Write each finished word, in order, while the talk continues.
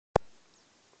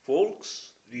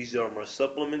Folks, these are my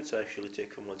supplements I actually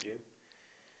take from my gym.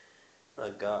 I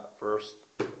got first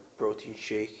protein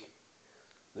shake,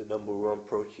 the number one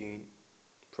protein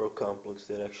pro complex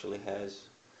that actually has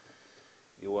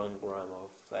the 1 gram of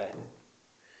fat. You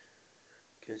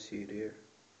can see it here.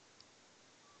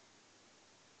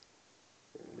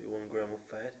 Only 1 gram of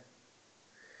fat.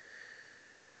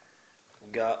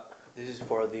 Got this is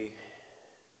for the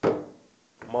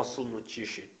muscle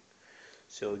nutrition,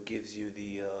 so it gives you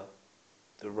the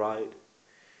right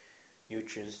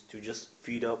nutrients to just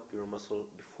feed up your muscle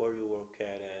before you work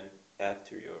out and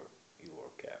after you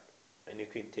work out. And you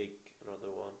can take another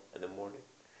one in the morning.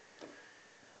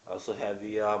 I also have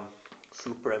the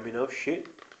super amino shyt.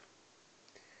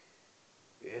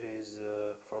 It is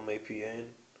from APN,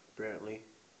 apparently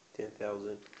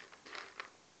 10,000.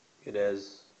 It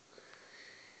has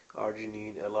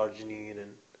arginine, L-arginine,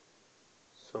 and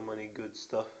so many good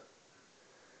stuff.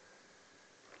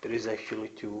 It is actually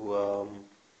to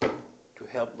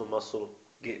help the muscle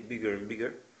get bigger and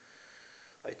bigger.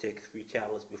 I take 3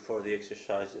 tablets before the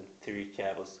exercise and 3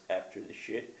 tablets after the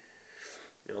shit.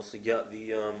 I also got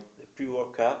the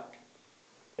pre-workout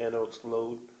Anox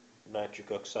load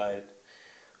nitric oxide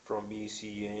from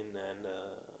BCN, and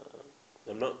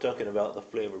I'm not talking about the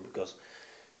flavor because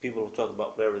people who talk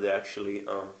about flavor, they actually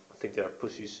I think they are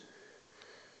pussies.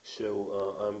 So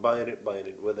I'm buying it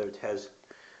whether it has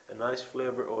a nice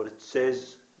flavor or it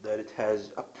says that it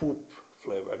has a poop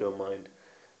flavor. I don't mind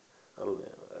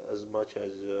as much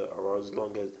as or as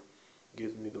long as it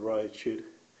gives me the right shit.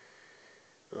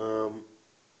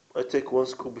 I take 1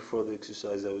 scoop before the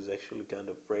exercise. I was actually kind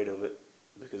of afraid of it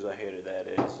because I heard that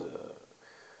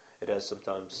it has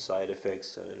sometimes side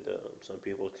effects, and some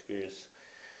people experience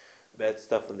bad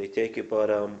stuff when they take it.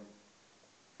 But I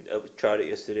tried it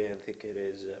yesterday and I think it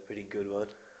is a pretty good one,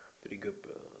 pretty good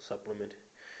supplement.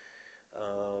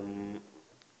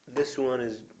 This one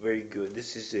is very good.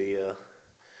 This is a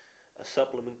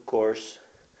supplement course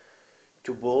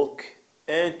to bulk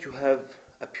and to have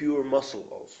a pure muscle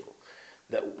also.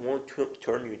 That won't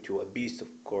turn you into a beast, of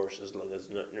course, as long as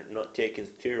not taking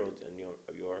steroids and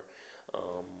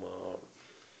um, uh,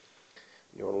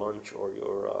 your lunch or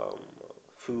your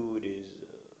food is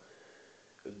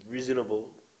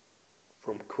reasonable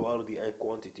from quality and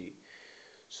quantity.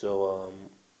 So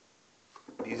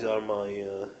these are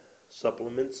my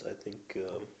supplements. I think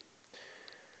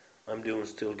I'm doing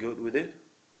still good with it.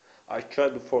 I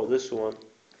tried before this one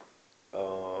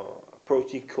a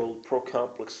protein called Pro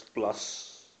Complex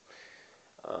Plus.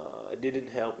 It didn't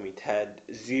help me. It had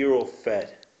 0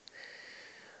 fat.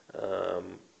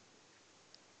 Um,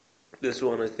 this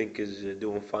one I think is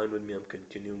doing fine with me. I'm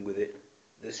continuing with it.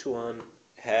 This one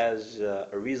has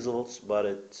results, but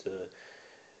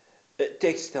it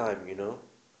takes time.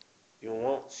 You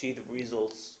won't see the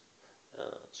results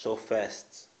so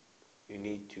fast. You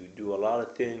need to do a lot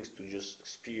of things to just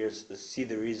experience and see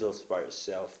the results by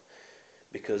yourself.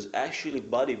 Because actually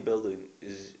bodybuilding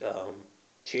is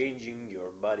changing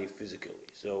your body physically.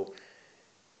 So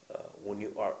when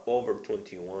you are over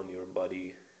 21, your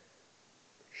body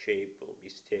shape will be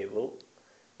stable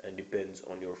and depends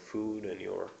on your food and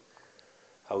your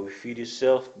how you feed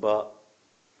yourself. But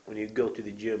when you go to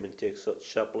the gym and take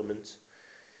such supplements,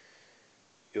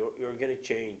 you're gonna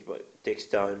change, but it takes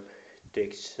time. It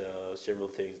takes several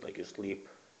things like you sleep,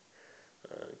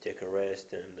 take a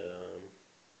rest, and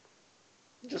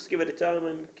just give it a time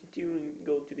and continue and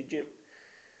go to the gym.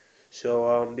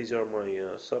 So these are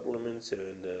my supplements,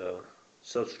 and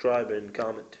subscribe and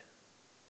comment.